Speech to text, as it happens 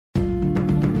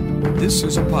This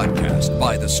is a podcast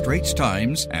by The Straits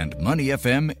Times and Money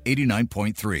FM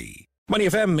 89.3. Money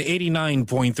FM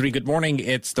 89.3. Good morning.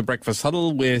 It's the Breakfast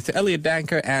Huddle with Elliot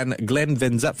Danker and Glenn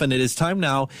Van Zepfen. It is time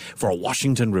now for a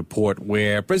Washington report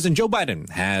where President Joe Biden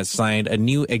has signed a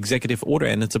new executive order,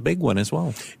 and it's a big one as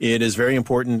well. It is very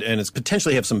important, and it's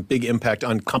potentially have some big impact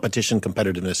on competition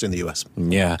competitiveness in the U.S.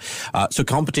 Yeah. So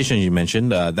competition, you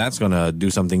mentioned, that's going to do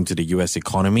something to the U.S.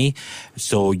 economy.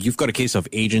 So you've got a case of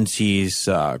agencies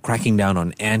cracking down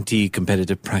on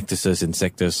anti-competitive practices in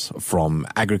sectors from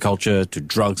agriculture to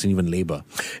drugs and even labor.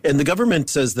 And the government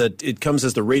says that it comes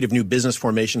as the rate of new business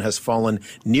formation has fallen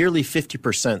nearly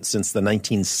 50% since the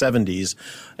 1970s,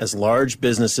 as large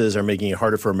businesses are making it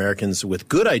harder for Americans with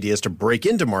good ideas to break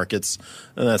into markets.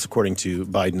 And that's according to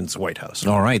Biden's White House.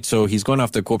 All right. So he's going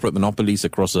after corporate monopolies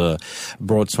across a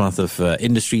broad swath of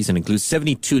industries and includes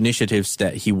 72 initiatives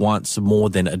that he wants more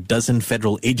than a dozen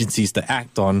federal agencies to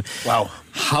act on. Wow.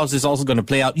 How's this also going to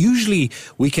play out? Usually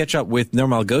we catch up with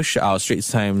Nirmal Ghosh, our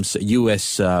Straits Times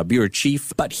U.S. Bureau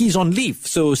Chief, but he's on leave.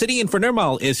 So sitting in for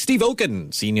Nirmal is Steve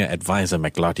Oken, Senior Advisor,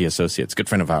 McLarty Associates. Good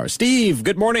friend of ours. Steve,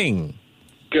 good morning.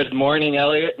 Good morning,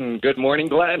 Elliot, and good morning,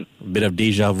 Glenn. A bit of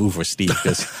deja vu for Steve,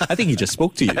 because I think he just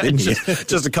spoke to you, didn't he?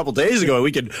 Just a couple days ago,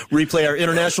 we could replay our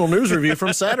international news review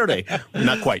from Saturday.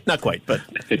 Not quite, but.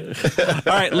 All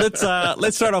right, let's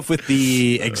start off with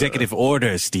the executive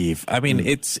order, Steve. I mean,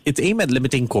 it's aimed at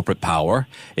limiting corporate power.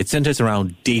 It centers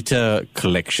around data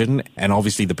collection and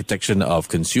obviously the protection of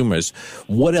consumers.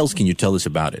 What else can you tell us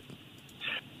about it?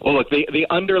 Well, look, the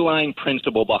underlying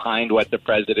principle behind what the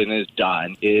president has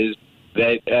done is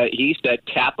that he said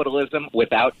capitalism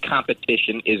without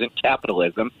competition isn't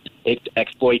capitalism, it's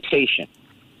exploitation.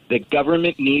 The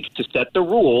government needs to set the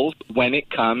rules when it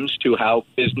comes to how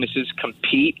businesses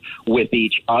compete with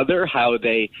each other, how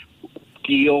they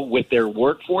deal with their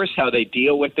workforce, how they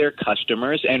deal with their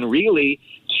customers, and really,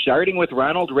 starting with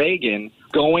Ronald Reagan,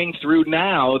 going through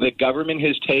now, the government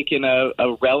has taken a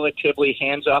relatively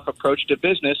hands-off approach to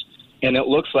business, and it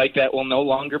looks like that will no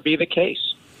longer be the case.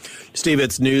 Steve,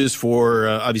 it's news for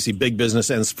obviously big business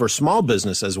and for small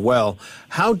business as well.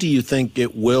 How do you think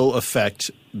it will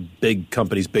affect big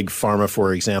companies, big pharma,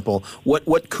 for example?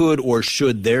 What could or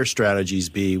should their strategies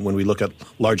be when we look at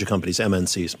larger companies,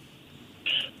 MNCs?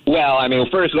 Well, I mean,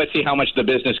 first, let's see how much the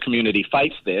business community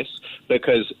fights this,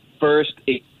 because first,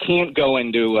 it can't go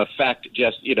into effect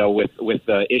just, with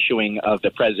the issuing of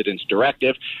the president's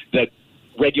directive. The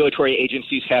regulatory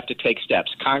agencies have to take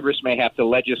steps. Congress may have to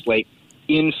legislate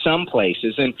in some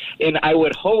places. And I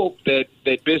would hope that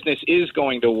business is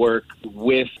going to work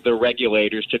with the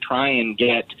regulators to try and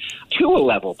get to a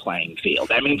level playing field.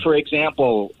 I mean, for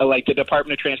example, like the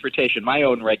Department of Transportation, my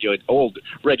own old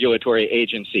regulatory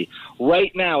agency.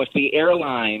 Right now, if the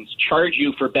airlines charge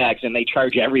you for bags, and they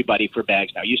charge everybody for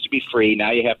bags now, it used to be free,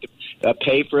 now you have to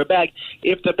pay for a bag.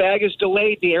 If the bag is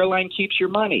delayed, the airline keeps your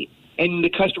money. And the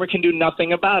customer can do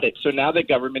nothing about it. So now the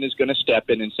government is going to step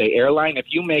in and say, airline, if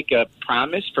you make a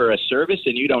promise for a service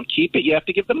and you don't keep it, you have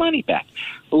to give the money back.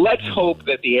 Let's hope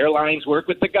that the airlines work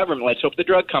with the government. Let's hope the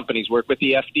drug companies work with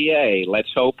the FDA.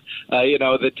 Let's hope,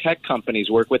 the tech companies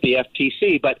work with the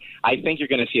FTC. But I think you're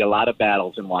going to see a lot of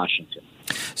battles in Washington.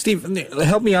 Steve,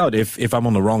 help me out if I'm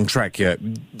on the wrong track here.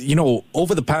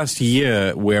 Over the past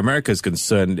year, where America is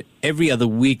concerned, every other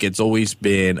week it's always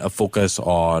been a focus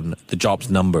on the jobs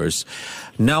numbers.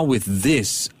 Now with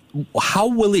this, how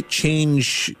will it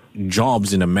change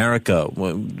jobs in America,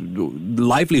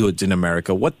 livelihoods in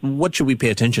America? What should we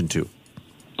pay attention to?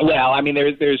 Well, I mean,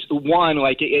 there's one,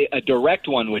 like a direct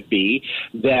one would be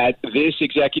that this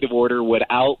executive order would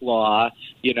outlaw,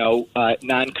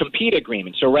 non-compete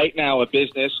agreements. So right now, a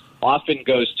business often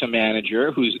goes to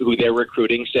manager who they're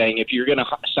recruiting saying, if you're going to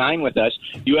sign with us,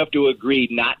 you have to agree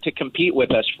not to compete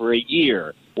with us for a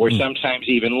year or sometimes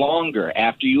even longer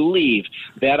after you leave.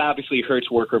 That obviously hurts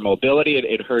worker mobility.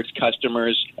 It hurts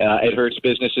customers. It hurts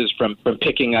businesses from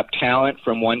picking up talent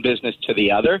from one business to the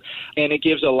other. And it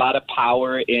gives a lot of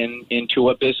power into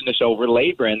a business over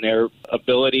labor and their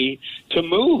ability to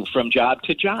move from job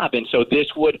to job. And so this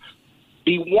would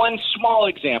be one small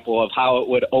example of how it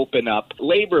would open up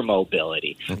labor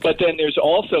mobility. Okay. But then there's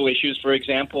also issues, for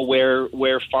example, where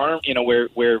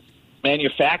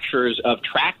manufacturers of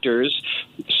tractors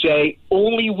say,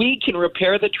 only we can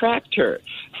repair the tractor.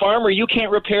 Farmer, you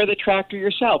can't repair the tractor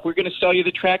yourself. We're going to sell you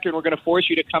the tractor and we're going to force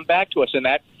you to come back to us. And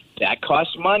that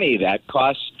costs money. That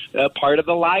costs part of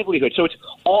the livelihood. So it's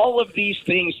all of these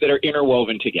things that are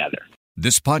interwoven together.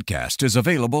 This podcast is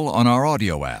available on our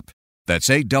audio app. That's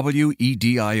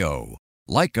AWEDIO.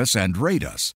 Like us and rate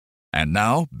us. And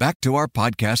now, back to our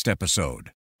podcast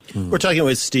episode. We're talking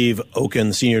with Steve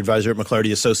Oken, Senior Advisor at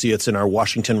McClarty Associates in our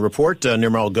Washington report.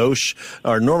 Nirmal Ghosh,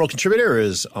 our normal contributor,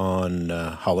 is on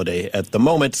holiday at the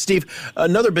moment. Steve,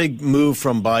 another big move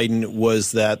from Biden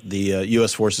was that the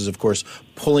U.S. forces, of course,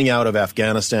 pulling out of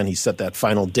Afghanistan. He set that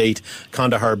final date.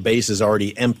 Kandahar base is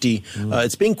already empty.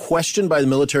 It's being questioned by the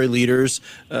military leaders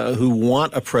who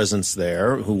want a presence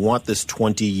there, who want this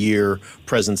 20-year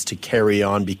presence to carry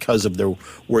on because of they're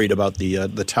worried about the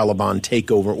Taliban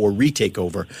takeover or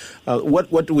retakeover.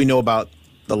 What do we know about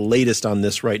the latest on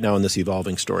this right now in this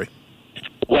evolving story?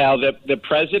 Well, the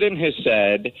president has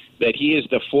said that he is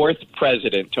the fourth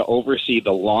president to oversee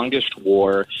the longest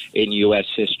war in U.S.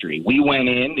 history. We went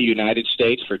in the United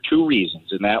States for two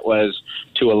reasons, and that was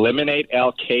to eliminate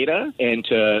al-Qaeda and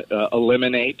to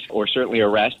eliminate, or certainly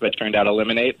arrest, but turned out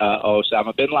eliminate,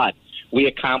 Osama bin Laden. We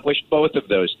accomplished both of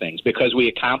those things. Because we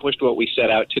accomplished what we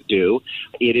set out to do,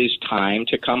 it is time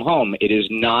to come home. It is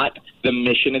not the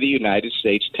mission of the United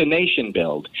States to nation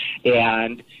build.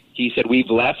 And he said we've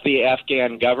left the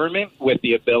Afghan government with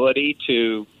the ability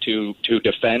to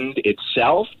defend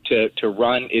itself, to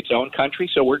run its own country,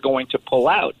 so we're going to pull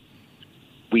out.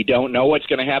 We don't know what's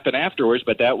going to happen afterwards,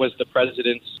 but that was the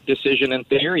president's decision and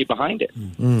theory behind it.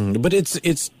 But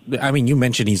it's. I mean, you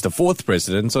mentioned he's the fourth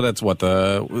president, so that's what,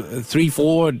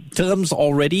 3-4 terms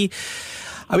already.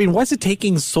 I mean, why is it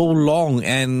taking so long,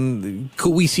 and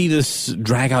could we see this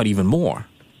drag out even more?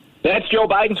 That's Joe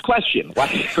Biden's question. Why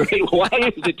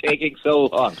is it taking so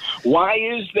long? Why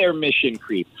is there mission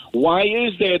creep? Why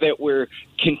is there that we're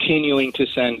continuing to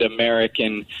send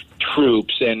American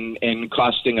troops and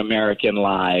costing American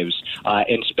lives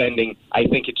and spending, I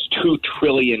think it's $2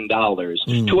 trillion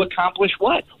to accomplish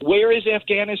what? Where is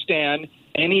Afghanistan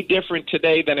any different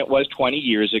today than it was 20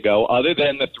 years ago, other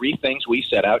than the three things we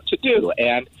set out to do?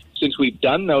 And since we've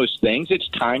done those things, it's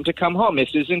time to come home.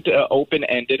 This isn't an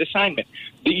open-ended assignment.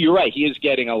 You're right. He is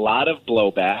getting a lot of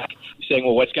blowback, saying,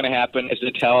 well, what's going to happen as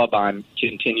the Taliban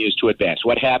continues to advance?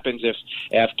 What happens if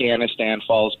Afghanistan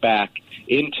falls back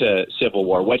into civil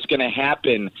war? What's going to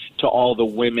happen to all the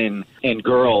women and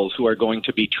girls who are going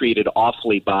to be treated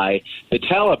awfully by the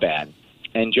Taliban?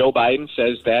 And Joe Biden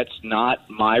says that's not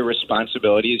my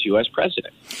responsibility as U.S.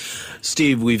 president.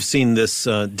 Steve, we've seen this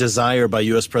desire by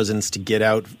U.S. presidents to get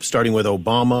out, starting with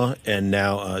Obama, and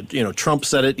now, Trump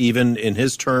said it even in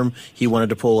his term. He wanted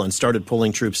to pull and started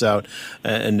pulling troops out.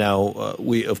 And now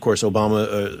Biden,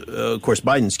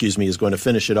 is going to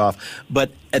finish it off.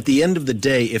 But at the end of the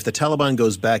day, if the Taliban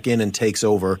goes back in and takes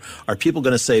over, are people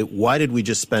going to say, why did we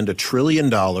just spend $1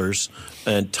 trillion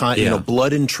and time,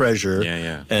 blood and treasure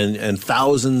and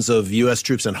thousands of U.S.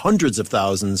 troops and hundreds of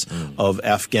thousands of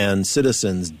Afghan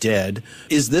citizens dead?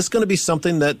 Is this going to be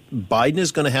something that Biden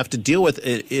is going to have to deal with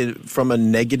from a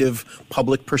negative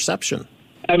public perception?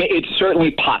 I mean, it's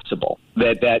certainly possible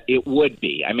that it would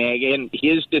be. I mean, again,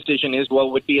 his decision is, well,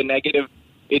 it would be a negative.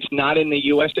 It's not in the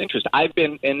U.S. interest.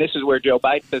 And this is where Joe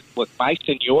Biden says, look, my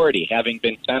seniority, having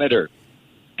been senator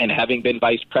and having been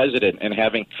vice president and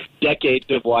having decades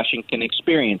of Washington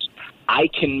experience, I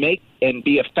can make and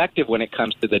be effective when it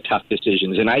comes to the tough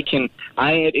decisions. And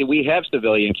we have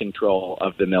civilian control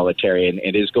of the military, and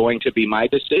it is going to be my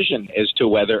decision as to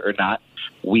whether or not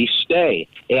we stay.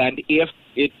 And if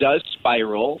it does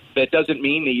spiral, that doesn't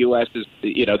mean the U.S. is,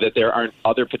 that there aren't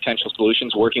other potential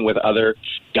solutions, working with other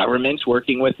governments,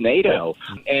 working with NATO,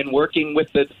 and working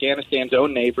with Afghanistan's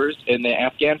own neighbors and the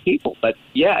Afghan people. But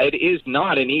yeah, it is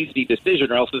not an easy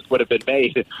decision, or else this would have been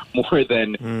made more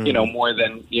than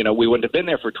we wouldn't have been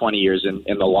there for 20 years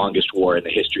in the longest war in the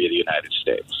history of the United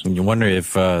States. And you wonder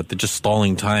if they're just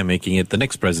stalling time, making it the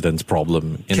next president's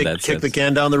problem in that sense. Kick the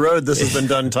can down the road. This has been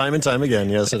done time and time again.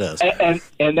 Yes, it has.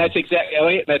 And that's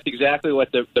exactly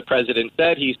what the president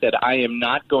said. He said, I am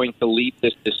not going to leave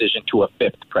this decision to a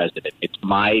fifth president. It's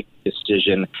my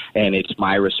decision and it's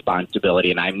my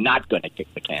responsibility, and I'm not going to kick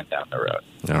the can down the road.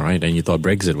 All right, and you thought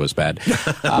Brexit was bad.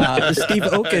 Steve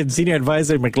Oken, Senior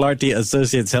Advisor, McClarty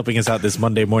Associates, helping us out this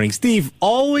Monday morning. Steve,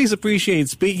 always appreciate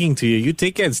speaking to you. You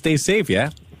take care and stay safe,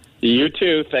 yeah? You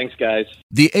too. Thanks, guys.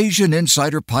 The Asian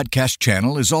Insider Podcast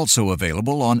channel is also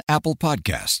available on Apple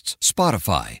Podcasts,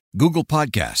 Spotify, Google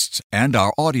Podcasts, and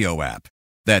our audio app.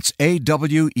 That's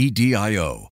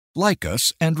AWEDIO. Like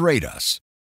us and rate us.